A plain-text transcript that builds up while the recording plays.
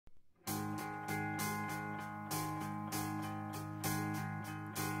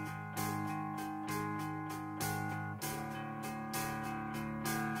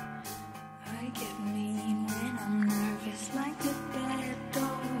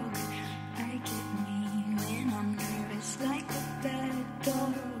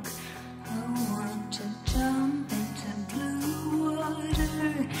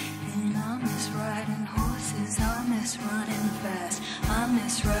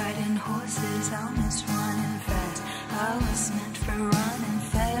riding horses, I miss running fast. I was meant for running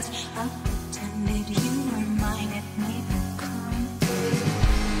fast. I pretended you reminded me to come.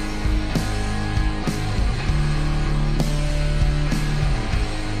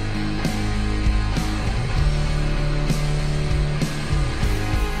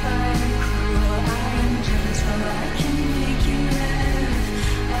 I am cruel, I am gentle, I can make you laugh.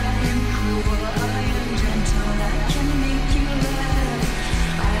 I am cruel, I am gentle, I can make you laugh.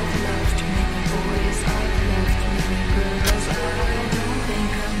 I've loved many boys, I've loved many girls. I don't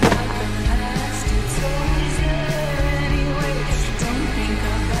think about the past, it's always there anyway. Don't think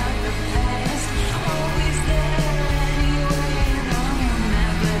about the past, always there anyway. And I will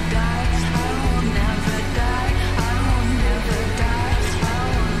never die, I will never die, I will never die, I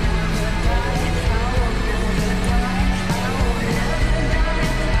will never die, I will never die, I will never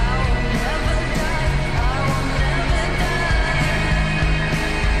die, I will never die, I will never die.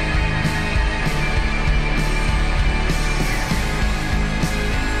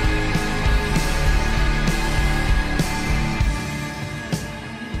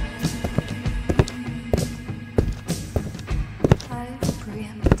 I've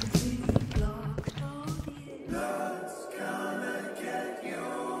preemptively blocked all the Love's gonna get you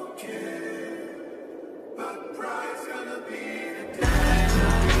killed, but pride's gonna be the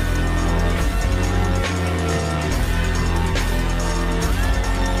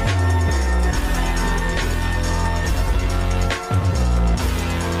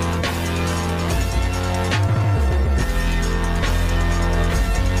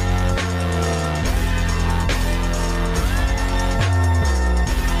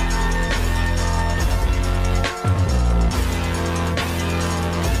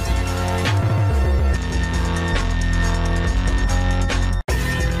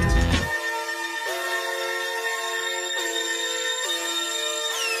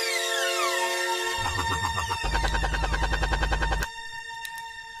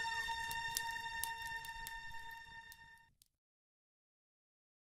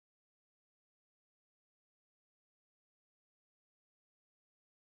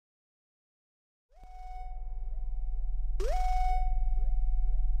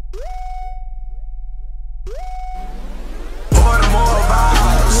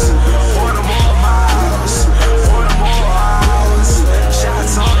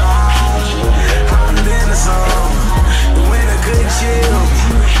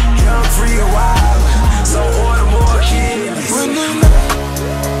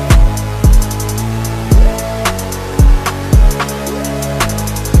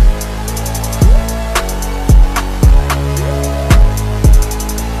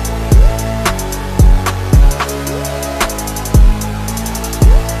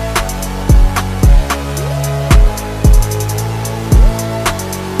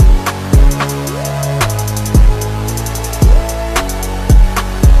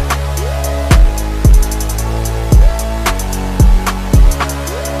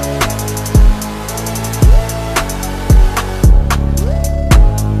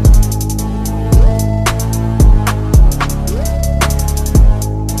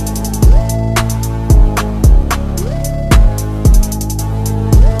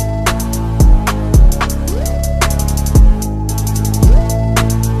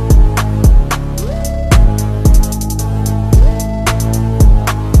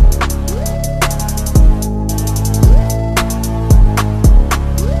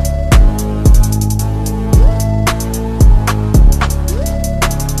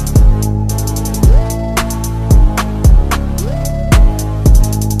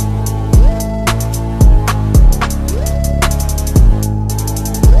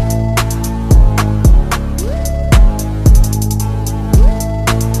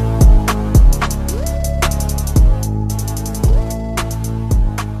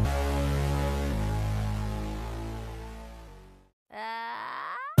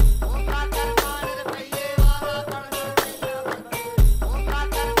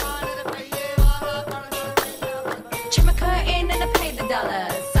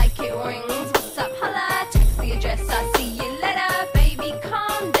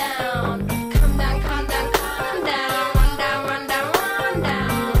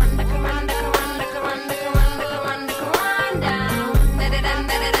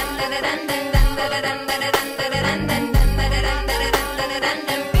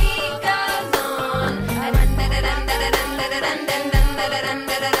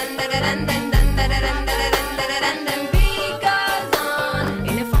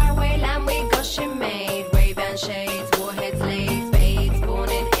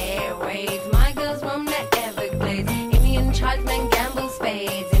tribesmen gamble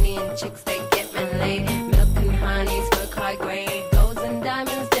spades. chicks, they get me laid. Milk and honey, smoke high grade. Golds and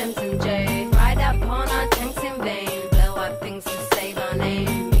diamonds, gems and jade. Ride up on our tanks in vain. Blow up things to save our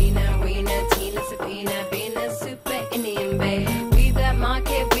name. Mina, Rena, Tina, Sabina, Venus, Super Indian babe. We black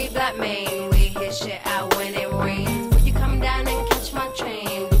market, we black main. We hit shit out when it rains. Would you come down and catch my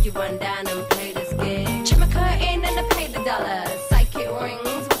train? Would you run down and play this game? Check my curtain and I pay the dollar. Psychic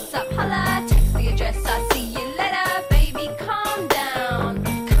rings, what's up, holla? Text the address, I see you later. Baby, calm down.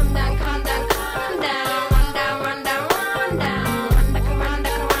 Calm down, calm down, calm down. Run down, run down, run down. Run down, run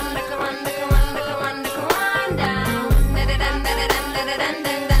down, run down, run down, run down, run down, run down.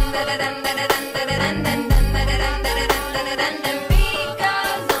 Beat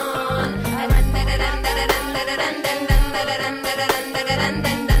goes on.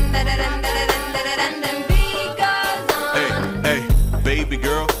 Hey, baby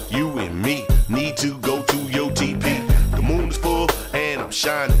girl, you and me need to go to your TP. The moon is full and I'm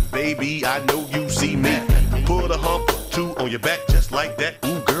shining, baby. I know you see me. Put a hump or two on your back just like that.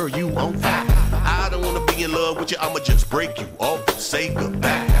 Ooh, girl, you on fire. I don't wanna be in love with you. I'ma just break you off and say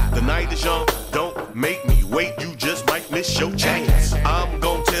goodbye. The night is young, don't make me wait. You just might miss your chance. I'm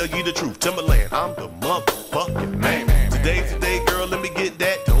gonna tell you the truth, Timberland. I'm the motherfucking man. Today's the day, girl. Let me get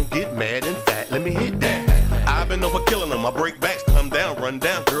that. Don't get mad and fat. Let me hit that. I've been over killing them. I break backs, come down, run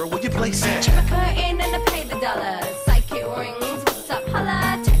down. Girl, where you place at? Check my curtain and I pay the dollar. Psychic rings, what's up,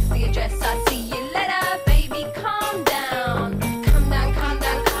 holla? Text the address, I see you later. Baby, calm down. Calm down, calm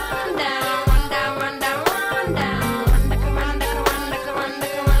down, calm down. Run down, run down, run down. Run down, run down, run down,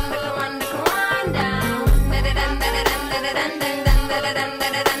 run down, run down, run down,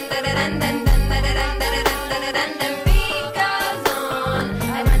 run down. Beat goes on.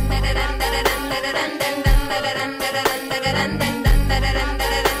 Beat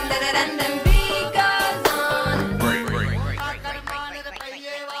goes on.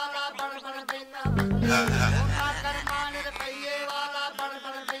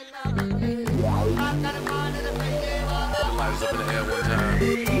 Lights up in the air one time.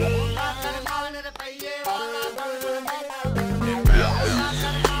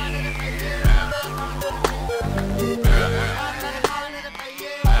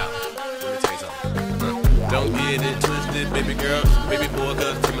 Don't get it twisted, baby girl, baby boy,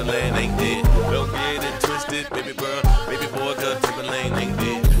 cause Timberland ain't dead. Don't get it twisted, baby girl, baby boy, cause Timberland ain't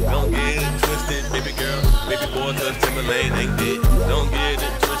dead. Don't get it twisted, baby girl, baby boy, cause Timberland ain't dead. Don't get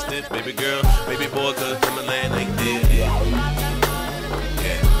it twisted, baby girl, baby boy, cause Timberland ain't dead. Yeah.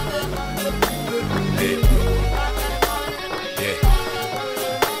 Yeah.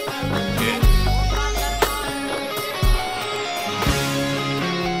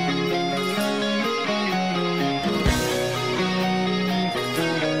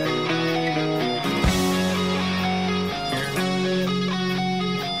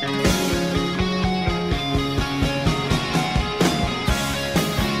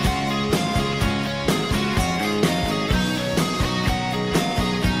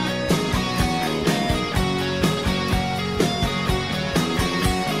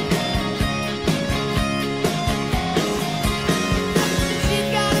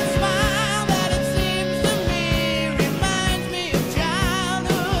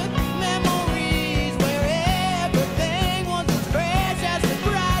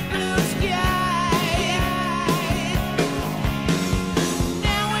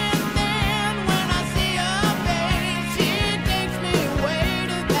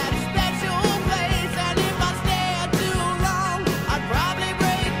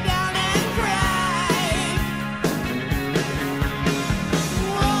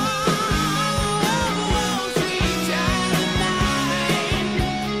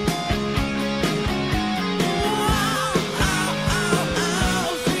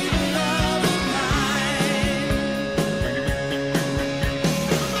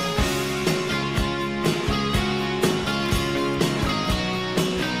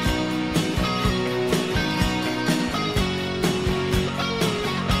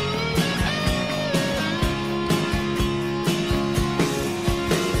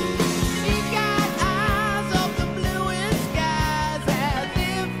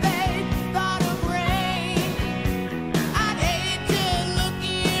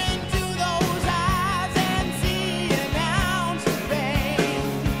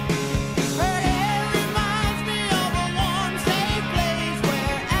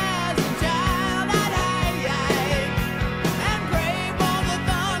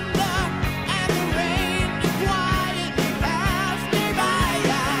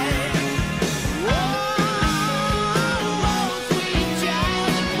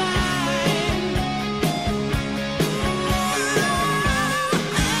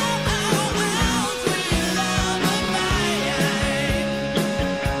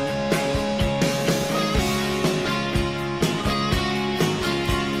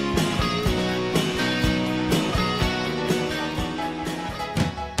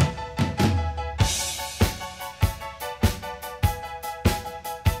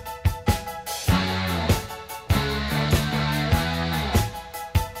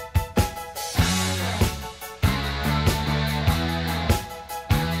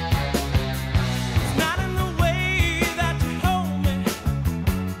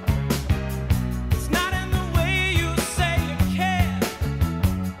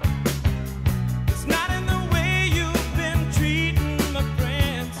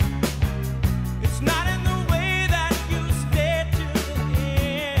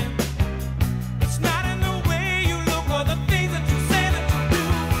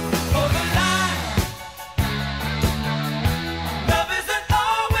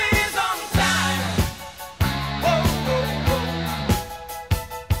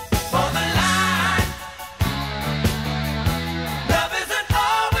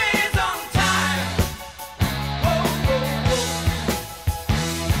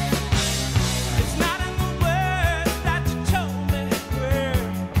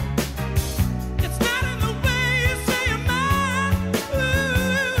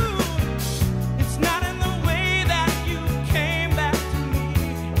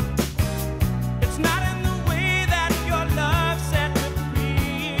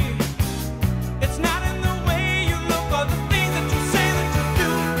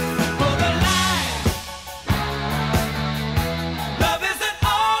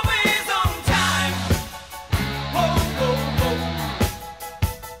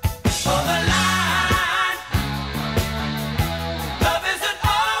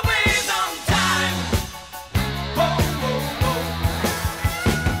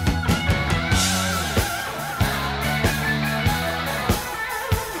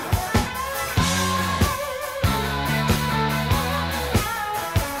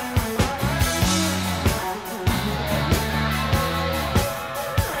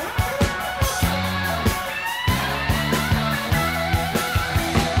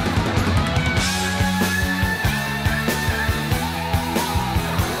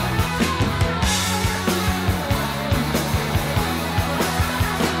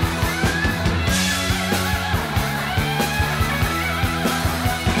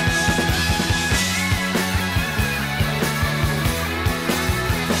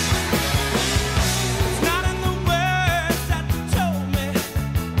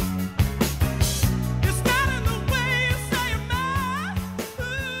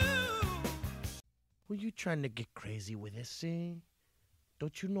 trying to get crazy with this, eh?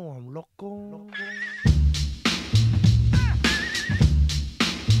 Don't you know I'm loco?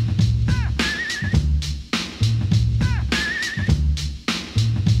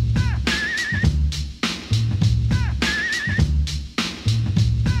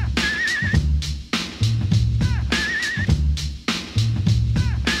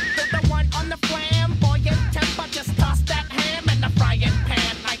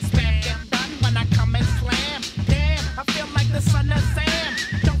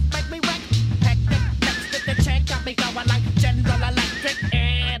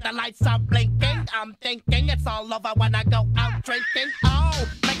 I'm thinking it's all over when I go out drinking. Oh,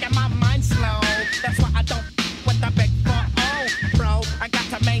 making my mind slow. That's why I don't with the big 4-0, bro. I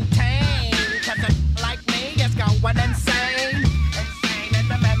got to maintain, cause a like me is going insane. Insane in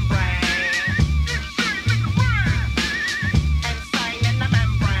the membrane. Insane in the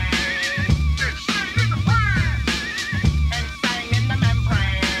membrane. Insane in the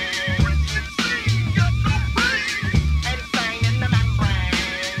membrane. Insane in the membrane.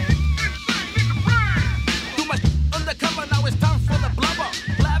 Too much undercover, now it's time for the blubber.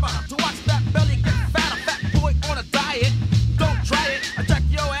 Blabber, to watch that belly get fatter. Fat boy on a diet. Don't try it. I jack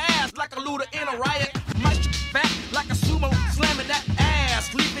your ass like a looter in a riot. My shit fat like a sumo, slamming that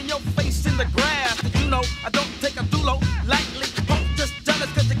ass, leaving your face in the grass. Did you know I don't take a dulo lightly? Don't just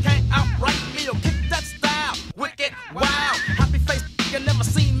jealous cause you can't outright me or kick that style. Wicked, wow, happy face, you never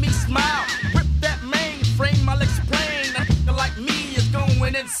seen me smile. Rip that mainframe, I'll explain. A nigga like me is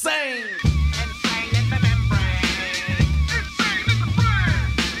going insane. Insane in the membrane. Insane in the membrane.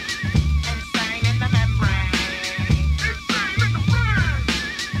 Insane in the membrane.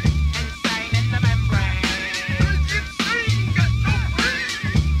 Insane in the membrane.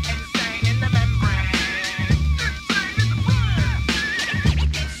 Insane in the membrane.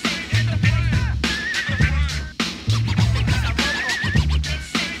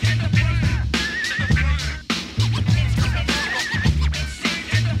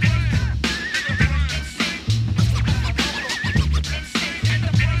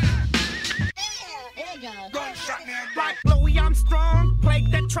 Like Louis Armstrong, play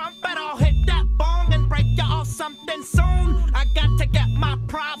the trumpet, I'll hit that bong and break you off something soon. I got to get my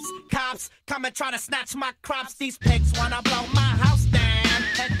props, cops come and try to snatch my crops. These pigs wanna blow my house down,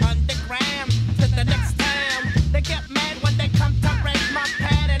 head underground to the next town. They get mad when they come to raid my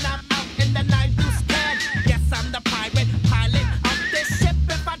pad and I'm out in the night to scan. Yes, I'm the pirate pilot of this ship.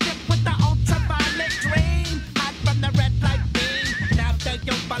 If I dip with the ultraviolet dream, hide from the red light beam. Now do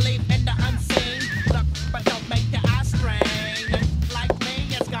you believe in the unseen? Look, but don't make your eyes strain. Like me,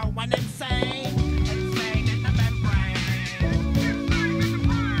 it's going insane. Insane in the membrane.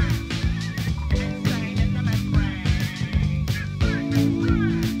 Insane in the membrane. Insane in the membrane.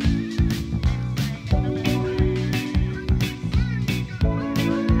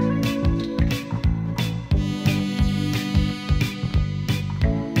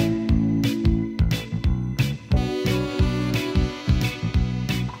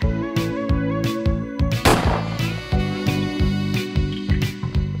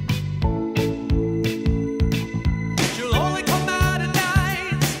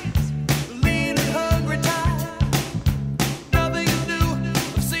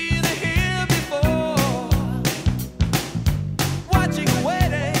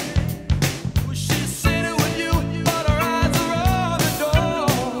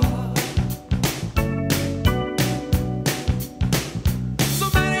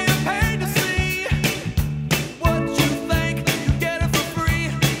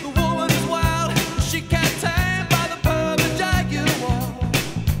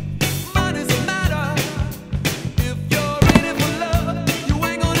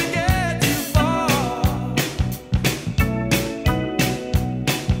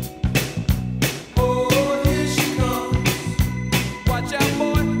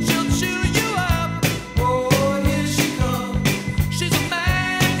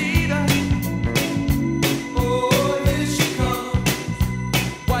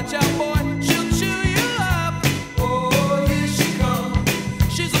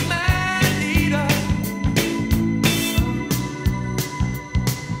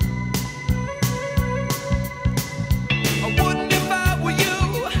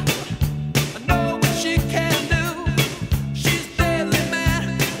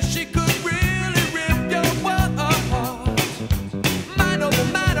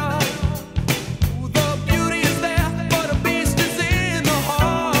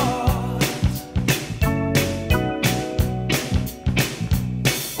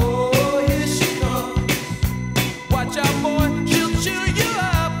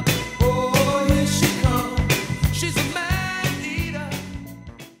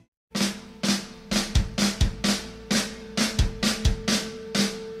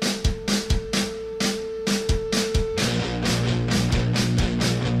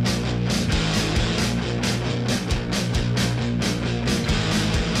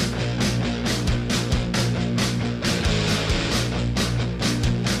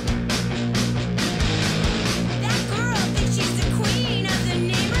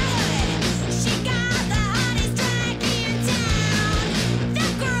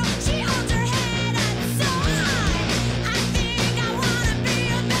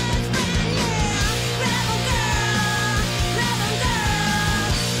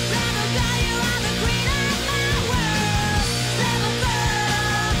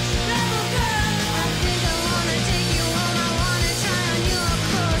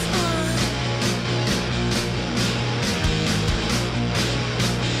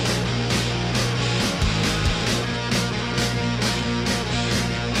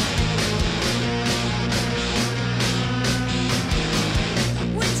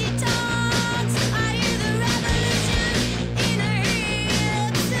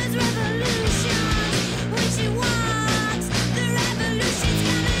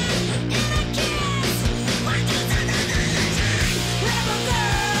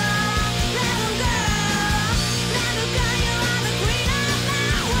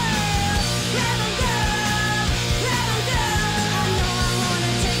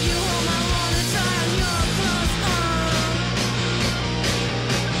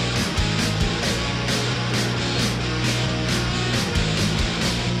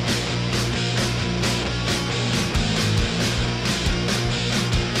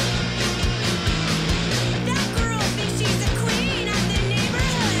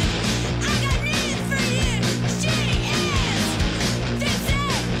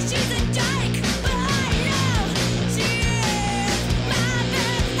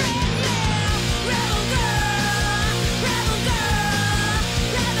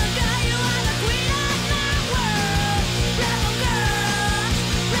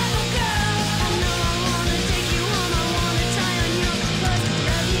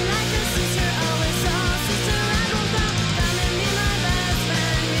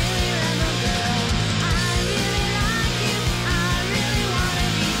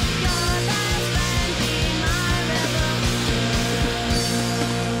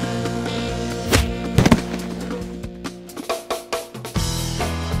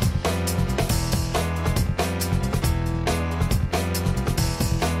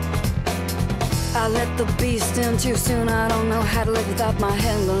 the beast in too soon. I don't know how to live without my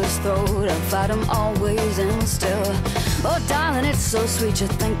hand on his throat. I fight him always and still. Oh, darling, it's so sweet. You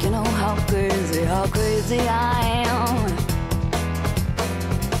think you know how crazy I am.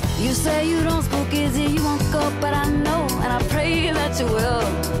 You say you don't spook easy, you won't go, but I know, and I pray that you will.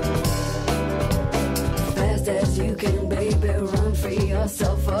 Fast as you can, baby, run, free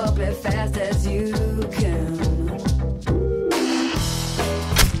yourself up as fast as you can.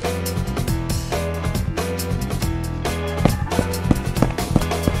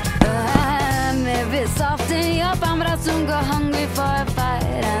 Soften you up, but I'll soon go hungry for a fight,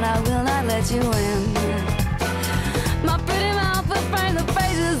 and I will not let you in. My pretty mouth will frame the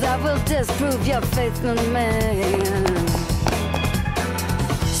phrases that will disprove your faith in me.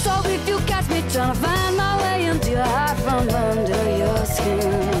 So if you catch me trying to find my way into your heart from under your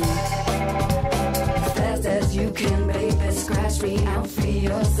skin, fast as you can, baby, scratch me out, free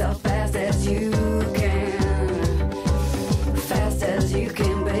yourself fast as you can. Fast as you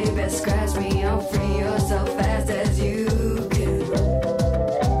can, baby, scratch me out, free yourself fast as you can.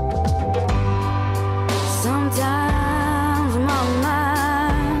 Sometimes my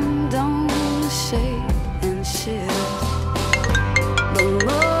mind don't shake and shift, but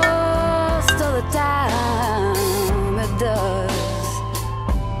most of the time it does.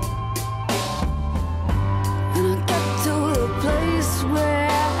 And I get to the place where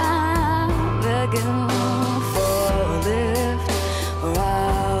I'm begging for a lift, or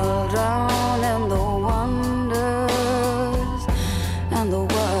I'll drown in the wonders and the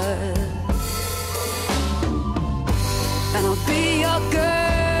words. And I'll be your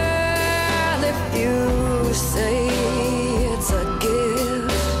girl if you say it's a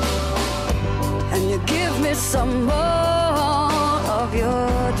gift, and you give me some more of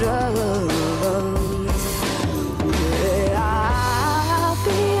your drugs. Yeah, I'll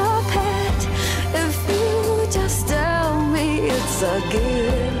be your pet if you just tell me it's a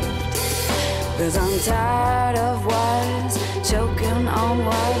gift. 'Cause I'm tired of wise, choking on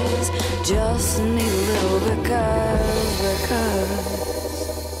wise, just need a little because.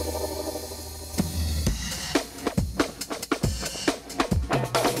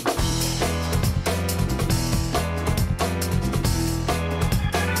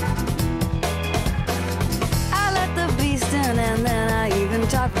 I let the beast in, and then I even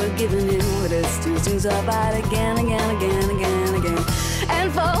tried forgiving him, but it's too soon, so I fight again.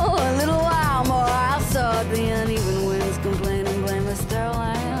 And for a little while more, I saw the uneven winds complaining, blame the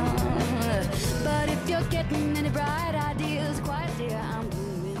sterling. But if you're getting any bright ideas, quiet dear, I'm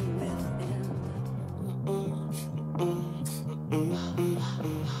blooming with them.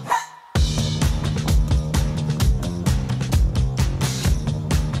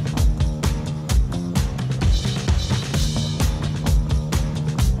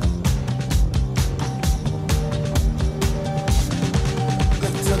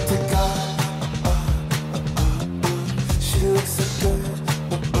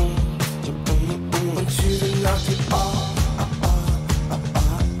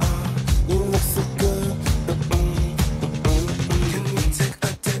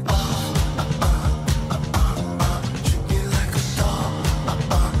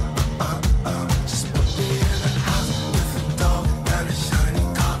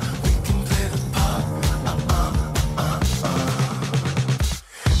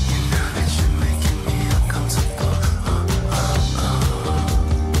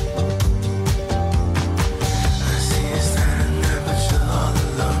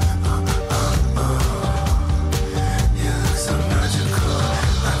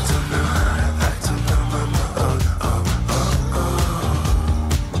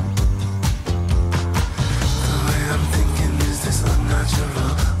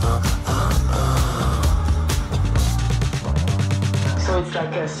 It's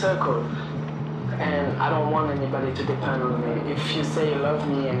like a circle, and I don't want anybody to depend on me. If you say you love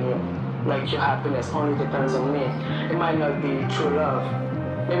me and like your happiness only depends on me, it might not be true love.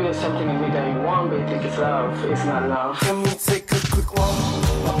 Maybe there's something in me that you want, but you think it's love. It's not love. Let me take a quick walk.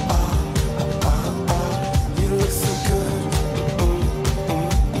 You look so good.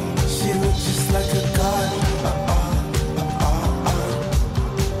 She looks just like a god.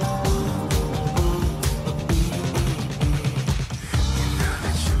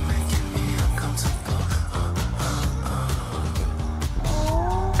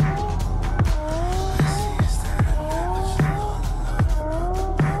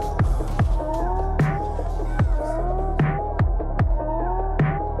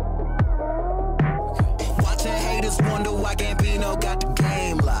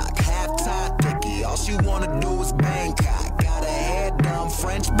 She wanna do is Bangkok. Got her hair done,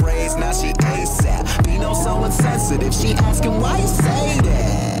 French braids, now she ASAP. insensitive. She asking why you say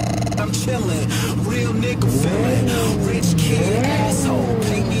that. I'm chillin', real nigga feelin', rich kid asshole,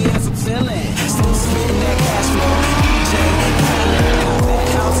 pay me as a villain. Still spittin' that cash flow, DJ Khaled, got that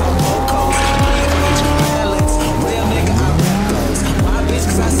house on both coasts, pre-arranged balance. Real nigga, I rap those. My bitch,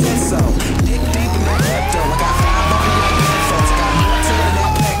 'cause I said so. Dick deep in that klepto, I got 5 on me like that folks. Got more to it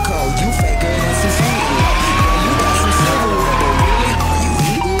that Petco. You faker than some sweet low. Yeah, you got some silverware, but really, are you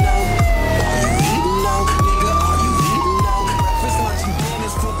eating though? Are you eating though? Nigga, are you eating though? Breakfast, lunch, and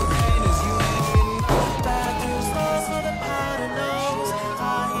dinners, flip the banners, you ain't getting no. Back heels lows with a powder nose,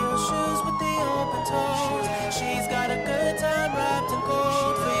 high heel shoes with the open toes. She's got a good time wrapped in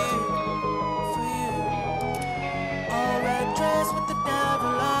gold for you, for you. All red dress with the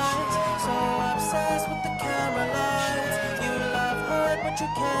devil lights, so obsessed with the camera lights. You love her, but you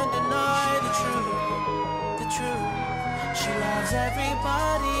can't deny the truth, the truth. She loves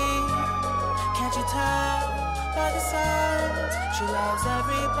everybody, can't you tell by the signs? She loves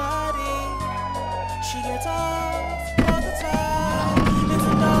everybody. She gets off all the time. It's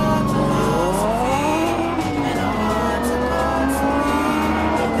a dog philosophy, and a heart to God for me.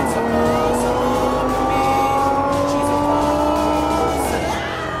 It's impossible for me. She's a boss.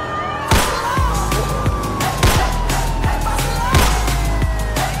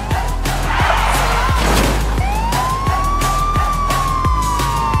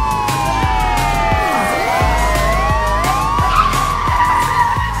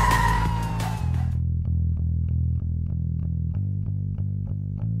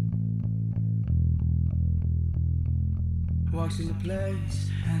 Walks into place,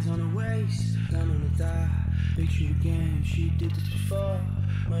 hands on her waist, gun on her thigh. Picture the game, she did this before.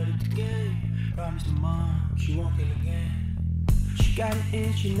 Murdered the game, promised her mom she won't kill again. She got it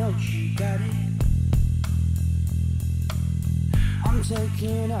in, she knows she got it. I'm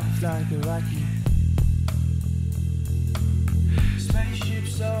taking off like a rocket. Spaceship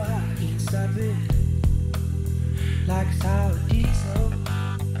so high, can't stop it. Like a sour diesel,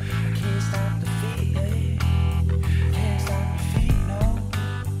 I can't stop the feeling. Can't stop the feet, no.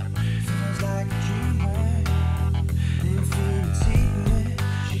 Feels like a dream, man. Then feeling secret.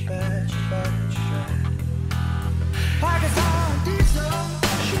 She bad, she bad, she bad. Like a sour diesel,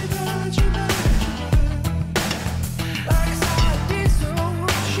 she bad, she bad, she bad. Like a sour diesel,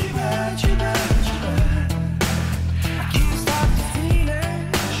 she bad, she bad, she bad. I can't stop the feeling.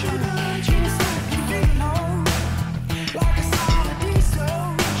 She bad, she can't stop the feeling, no. Like a sour diesel,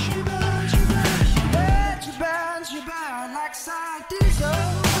 she bad, she bad, she bad, she bad, she bad. Like a sour diesel.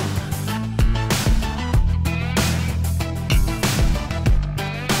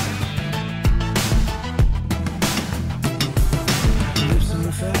 Lips on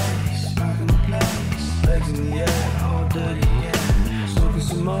my face, back in the place, legs in the air, all dirty, yeah. Smoking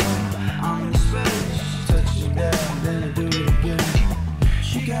some more, I'm in space. Touches it down, then I do it again.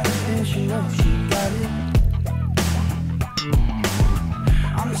 She got it and she knows she got it.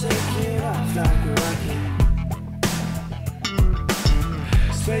 I'm taking off like a rocket.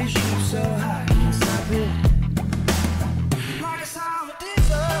 Spaceship so high, can't stop it. Like a sour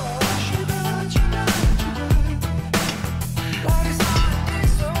diesel, she bad, she bad, she bad. Like a sour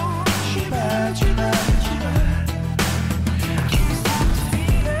diesel, she bad, she bad, she bad. I can't stop the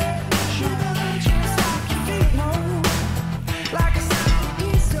feeling. She bad, she can't stop the feeling, no. Like a sour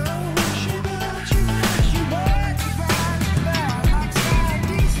diesel, she bad, she bad, she bad, she bad, she bad. Like a sour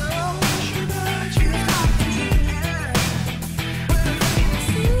diesel, she bad, she can't stop the feeling. When I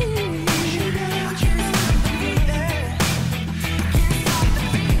feel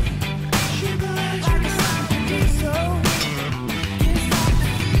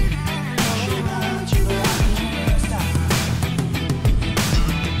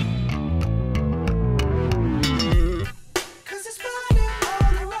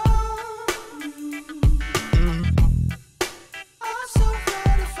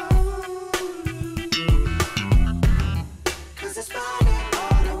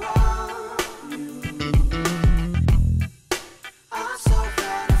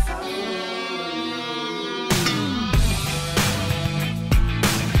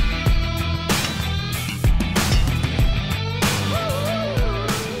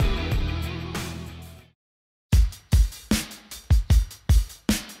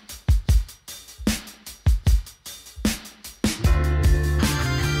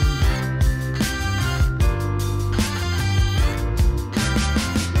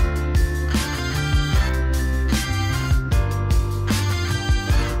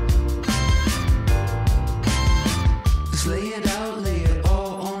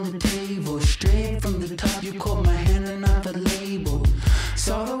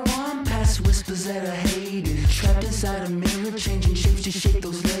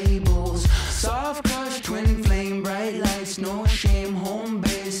home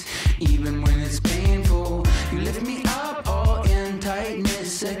base, even when it's painful. You lift me up all in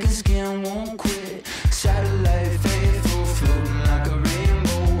tightness, second skin won't quit. Satellite faithful, floating like a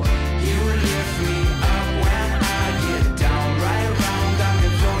rainbow. You lift me up when I get down, right round, got me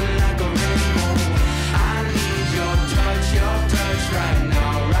floating like a rainbow. I need your touch right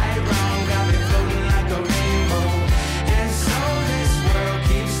now, right round, got me floating like a rainbow. And so this world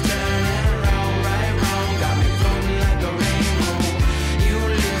keeps turning around, right round, got me floating like a rainbow. You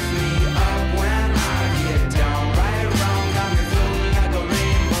lift me up when I get down, right round, got me floating like a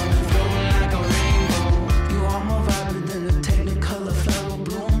rainbow, floating like a rainbow. You are more vibrant than a technicolor flower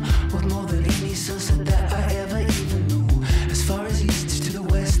bloom, with more than any sunset that I ever even knew. As far as east is to the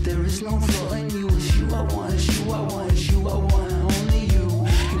west, there is no flaw in you. It's you I want, it's you I want, it's you I want, only you.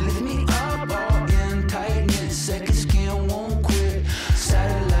 You lift me up all in tightness, second skin won't quit.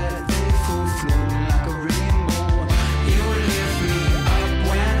 Satellite faithful, floating like a rainbow. You lift me up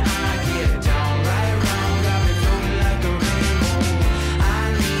when I get down, right round, got me floating like a rainbow. I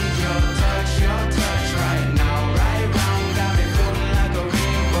need your touch right now, right round, got me floating like a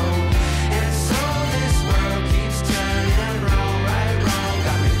rainbow. And so this world keeps turning round, right round,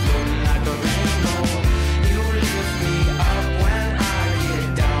 got me floating like a rainbow. You lift me up when I get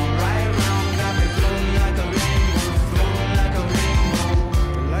down, right round, got me floating like a rainbow, floating like a rainbow.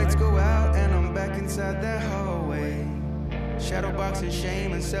 The lights go out and I'm back inside that hallway. Shadow boxing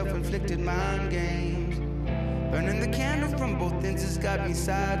shame and self-inflicted mind games. Burning the candle from both ends has got me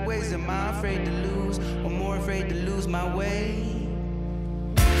sideways. Am I afraid to lose, or more afraid to lose my way?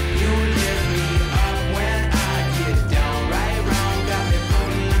 You lift me up when I get down, right round, got me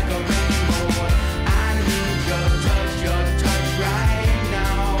floating like a rainbow. I need your touch right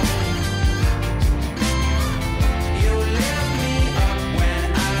now. You lift me up when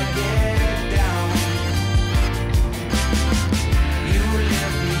I get down. You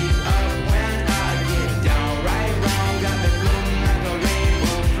lift me up when I get down, right round, got me floating like a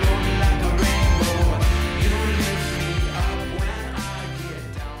rainbow, floating like a rainbow. You lift me up when I get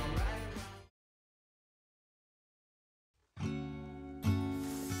down, right round.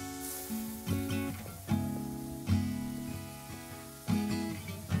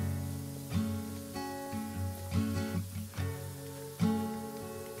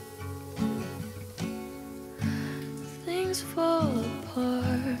 Things fall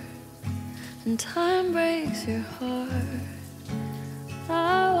apart and time breaks your heart.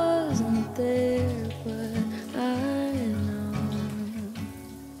 I wasn't there, but I know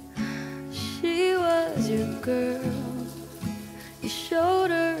she was your girl. You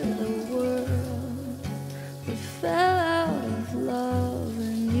showed her the world, but fell out of love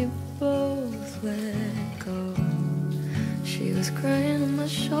and you both let go. She was crying on my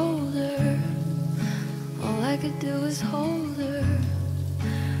shoulder, all I could do was hold her.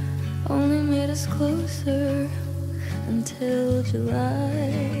 Only made us closer until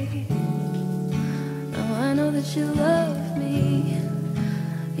July. Now I know that you love me,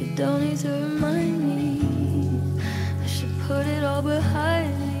 you don't need to remind me. I should put it all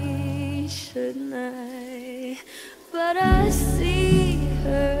behind me, shouldn't I? But I see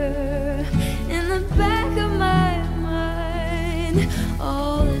her in the back of my mind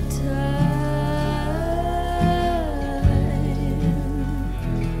all the time.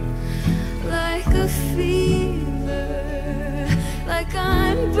 Like a fever, like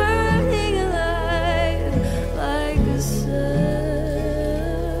I'm burning alive, like a sun.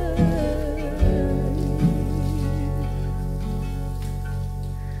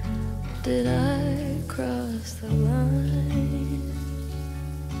 Did I cross the line?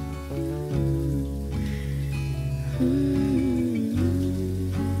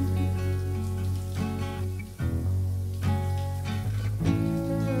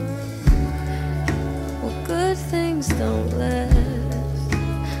 Well, good things don't last,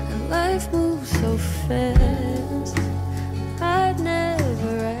 and life moves so fast. I'd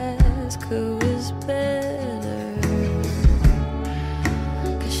never ask who was better,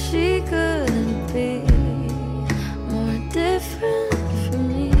 'cause she couldn't be more different from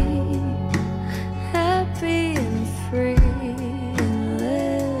me. Happy and free in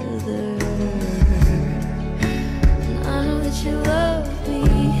leather. And I know that you love me,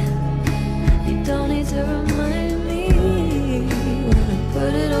 you don't need to remind me. Wanna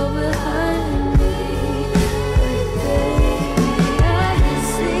put it all behind me. But baby, I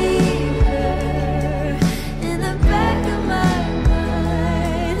see her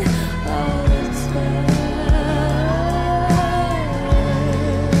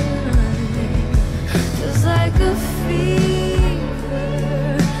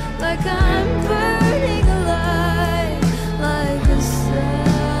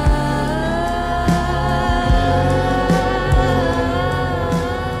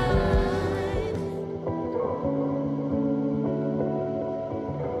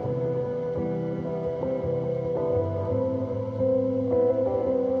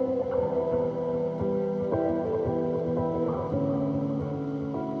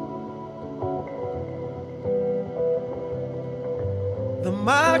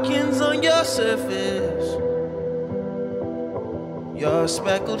markings on your surface, your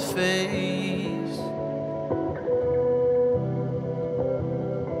speckled face,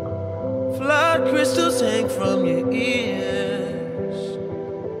 flood crystals hang from your ears.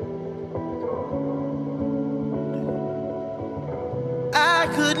 I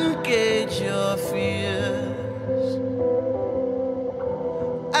couldn't gauge your fears.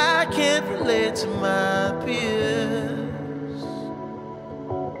 I can't relate to my peers.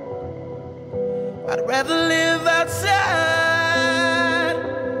 I'd rather live outside.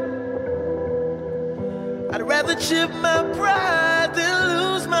 I'd rather chip my pride than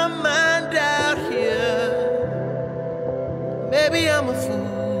lose my mind out here. Maybe I'm a fool.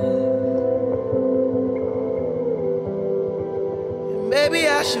 Maybe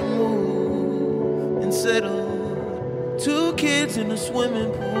I should move and settle. 2 kids in a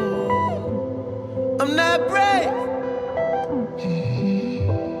swimming pool. I'm not brave.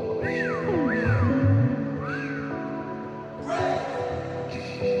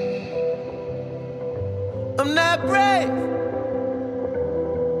 I'm not brave.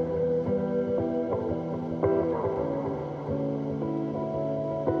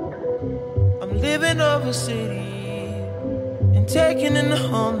 I'm living over city and taking in the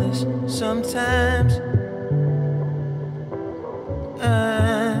homeless sometimes.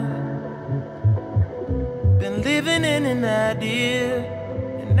 I've been living in an idea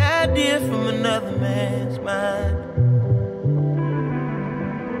from another man's mind.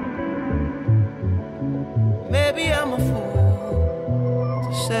 Maybe I'm a fool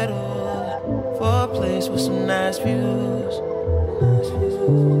to settle for a place with some nice views.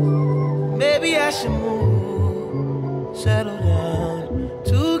 Maybe I should move, settle down.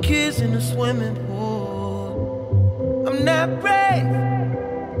 2 kids in a swimming pool. I'm not brave.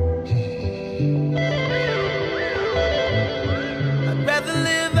 I'd rather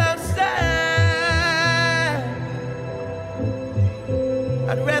live outside.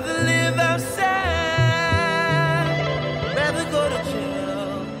 I'd rather live outside. Rather go to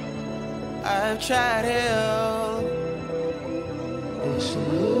jail. I've tried hell.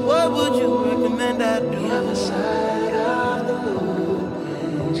 What would you recommend I do? The other side of the moon.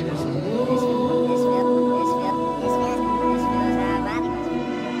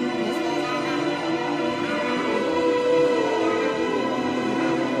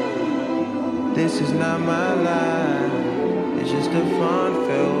 This is not my life. It's just a fond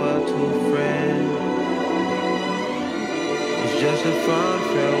farewell to a friend. It's just a fond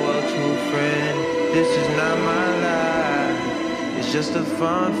farewell to a friend. This is not my life. It's just a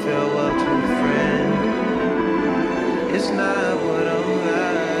fond farewell to a friend. It's not what I'm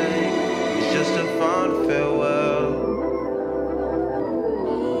like. It's just a fond farewell.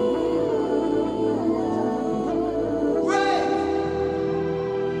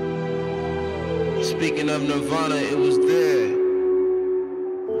 Speaking of Nirvana, it was there.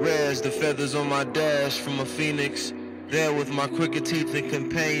 Rare as the feathers on my dash from a phoenix. There with my crooked teeth and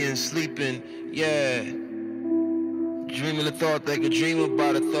companions sleeping, yeah. Dreaming a thought that could dream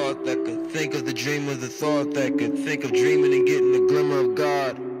about a thought that could think of the dream of the thought that could think of dreaming and getting the glimmer of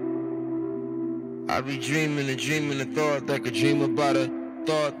God. I be dreaming and dreaming a thought that could dream about a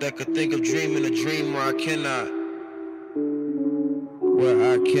thought that could think of dreaming a dream where I cannot.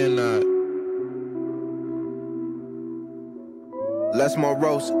 Less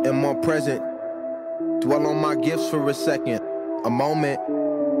morose and more present. Dwell on my gifts for a second, a moment.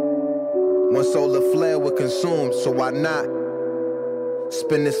 One solar flare would consume, so why not?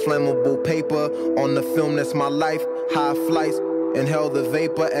 Spin this flammable paper on the film that's my life. High flights, inhale the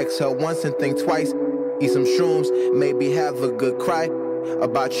vapor, exhale once and think twice. Eat some shrooms, maybe have a good cry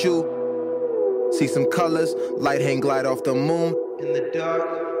about you. See some colors, light hang glide off the moon. In the dark,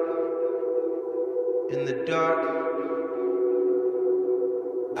 in the dark.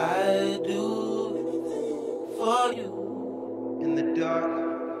 I do for you. In the dark,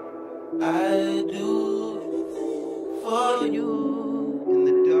 I do for you. In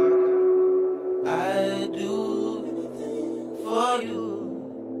the dark, I do for you.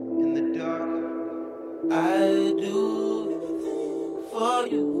 In the dark, I do for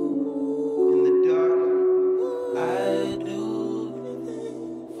you. In the dark, I do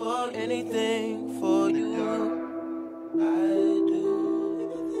for anything for you. I do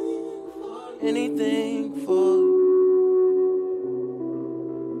anything for you.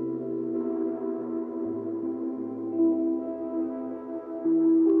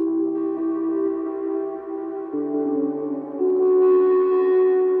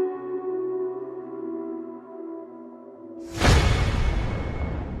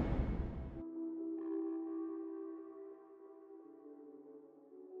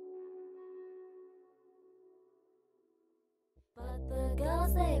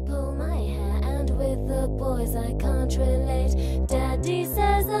 boys I can't relate. Daddy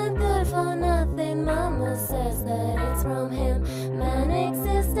says I'm good for nothing. Mama says that